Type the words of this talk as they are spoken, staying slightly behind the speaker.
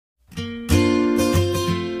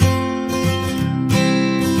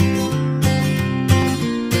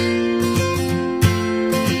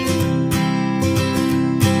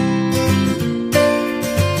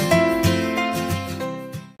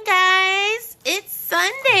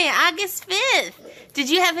August 5th. Did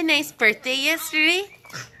you have a nice birthday yesterday?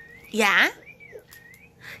 Yeah?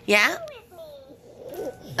 Yeah?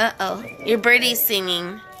 Uh-oh. Your birdie's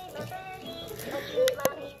singing.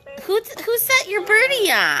 Who set your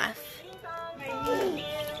birdie off?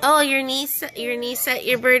 Oh, your niece set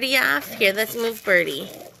your birdie off? Here, let's move birdie.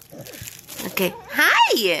 Okay.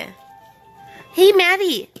 Hi! Hey,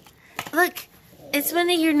 Maddie. Look, it's one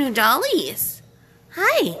of your new dollies.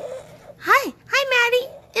 Hi. Hi. Hi, Maddie.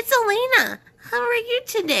 It's Elena. How are you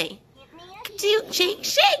today? Do you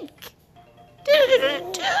shake?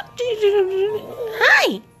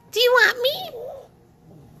 Hi. Do you want me?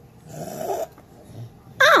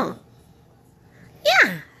 Oh.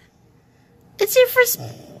 Yeah. It's your first...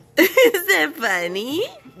 Is that funny?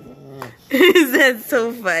 Is that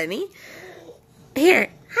so funny? Here.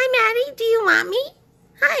 Hi, Maddie. Do you want me?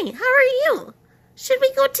 Hi. How are you? Should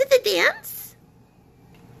we go to the dance?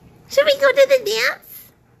 Should we go to the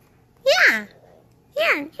dance? Yeah.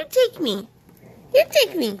 Here. You take me. You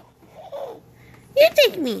take me. You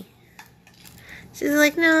take me. She's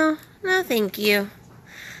like, no. No, thank you.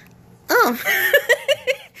 Oh.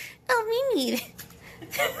 Oh, Mimi.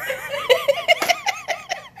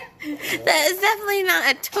 That is definitely not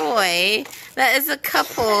a toy. That is a cup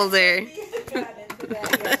holder.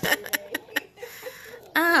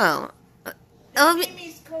 Oh. Oh,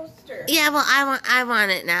 Mimi's coaster. Yeah, well, I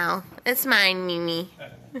want it now. It's mine, Mimi.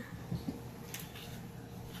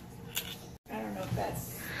 I don't know if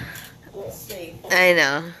that's safe. I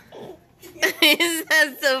know. Is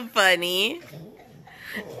that so funny?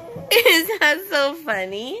 Is that so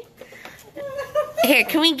funny? Here,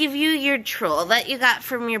 can we give you your troll that you got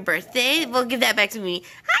from your birthday? We'll give that back to me.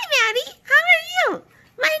 Hi, Maddie. How are you?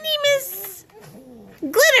 My name is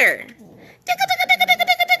Glitter.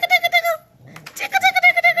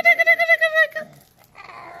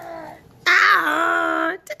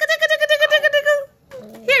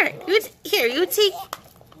 Here,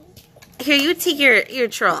 you take your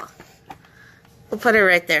troll. We'll put her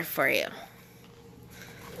right there for you.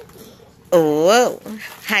 Oh, whoa.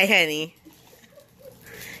 Hi, honey.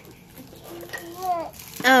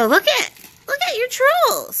 Oh, look at your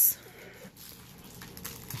trolls.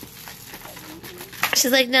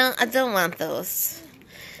 She's like, no, I don't want those.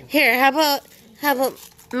 Here, how about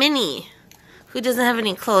Minnie, who doesn't have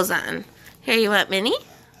any clothes on? Here, you want Minnie?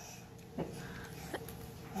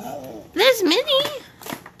 There's Minnie.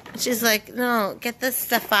 She's like, no, get this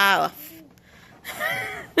stuff off.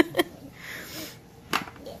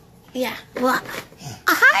 Yeah. Well,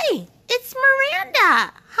 hi, it's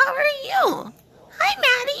Miranda. How are you? Hi,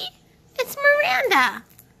 Maddie. It's Miranda.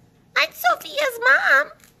 I'm Sophia's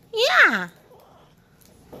mom. Yeah.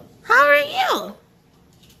 How are you?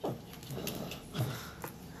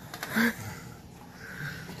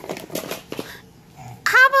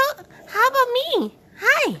 How about me?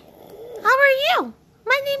 Hi. How are you?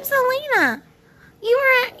 My name's Elena.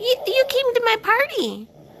 You came to my party.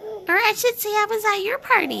 Or I should say I was at your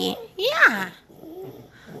party. Yeah.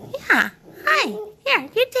 Yeah. Hi. Here,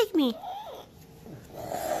 you take me.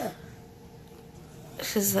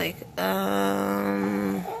 She's like,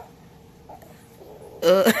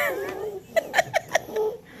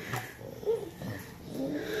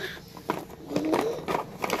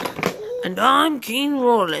 And I'm King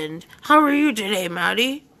Roland. How are you today,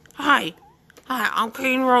 Maddie? Hi. Hi, I'm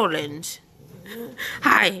King Roland.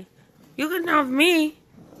 Hi. You can have me.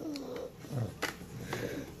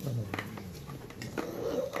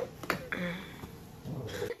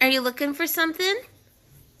 Are you looking for something?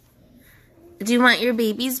 Do you want your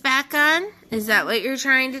babies back on? Is that what you're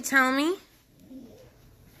trying to tell me?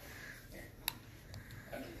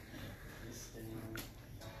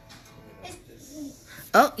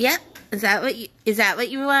 Oh, yep. Is that what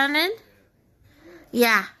you wanted?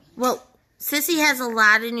 Yeah. Well, Sissy has a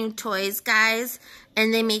lot of new toys, guys,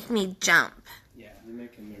 and they make me jump. Yeah, they're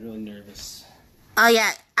making me really nervous. Oh,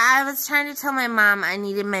 yeah. I was trying to tell my mom I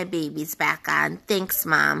needed my babies back on. Thanks,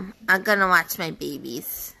 Mom. I'm gonna watch my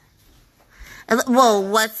babies. Whoa,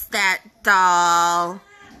 what's that doll?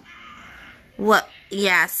 What?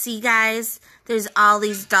 Yeah, see, guys? There's all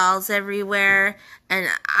these dolls everywhere, and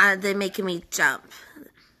they're making me jump.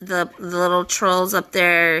 The little trolls up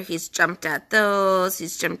there, he's jumped at those.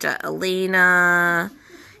 He's jumped at Elena.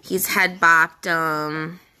 He's head bopped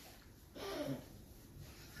them.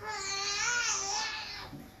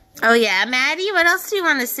 Oh, yeah, Maddie, what else do you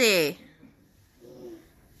want to say?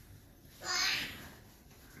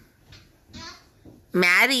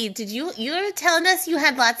 Maddie, you were telling us you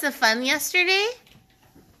had lots of fun yesterday?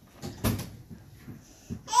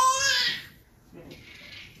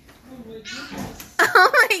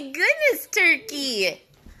 Oh my goodness, Turkey.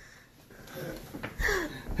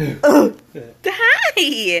 Oh,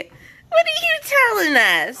 hi. What are you telling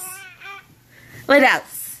us? What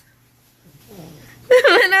else?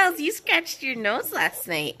 What else? You scratched your nose last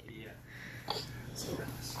night. Yeah.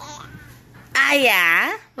 Ah,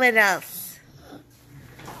 yeah? What else?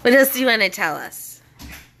 What else do you want to tell us?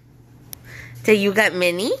 So you got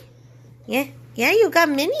Minnie? Yeah. Yeah, you got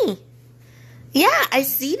Minnie. Yeah, I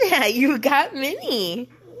see that. You got Minnie.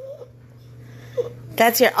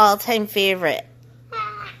 That's your all-time favorite.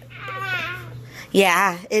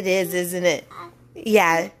 Yeah, it is, isn't it?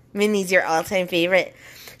 Yeah, Minnie's your all-time favorite.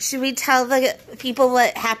 Should we tell the people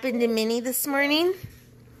what happened to Minnie this morning?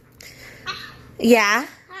 Yeah?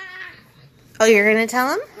 Oh, you're going to tell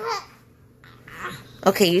them?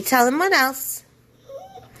 Okay, you tell them what else.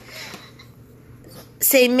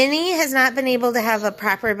 Say, Minnie has not been able to have a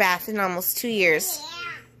proper bath in almost 2 years.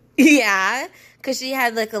 Yeah? Because she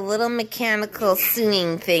had like a little mechanical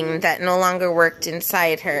sewing thing that no longer worked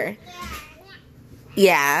inside her.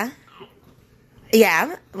 Yeah?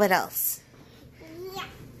 Yeah? What else?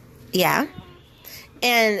 Yeah?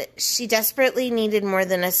 And she desperately needed more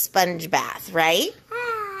than a sponge bath, right?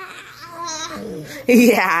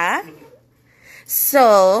 Yeah?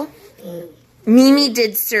 So, Mimi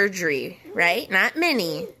did surgery, right? Not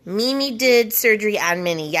Minnie. Mimi did surgery on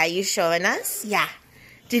Minnie. Yeah, you showing us? Yeah.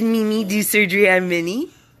 Did Mimi do surgery on Minnie?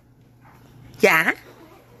 Yeah?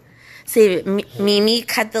 So Mimi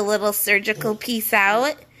cut the little surgical piece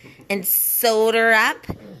out and sewed her up,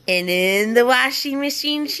 and in the washing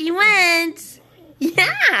machine she went.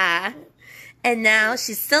 Yeah. And now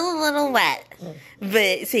she's still a little wet.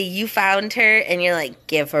 But say you found her and you're like,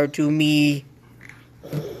 give her to me.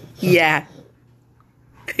 Yeah.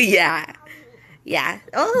 Yeah. Yeah.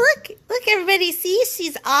 Oh, look, everybody. See,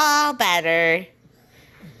 she's all better.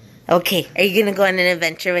 Okay, are you going to go on an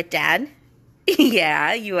adventure with Dad?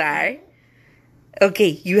 Yeah, you are.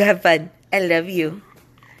 Okay, you have fun. I love you.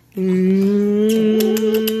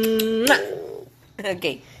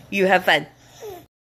 Okay, you have fun.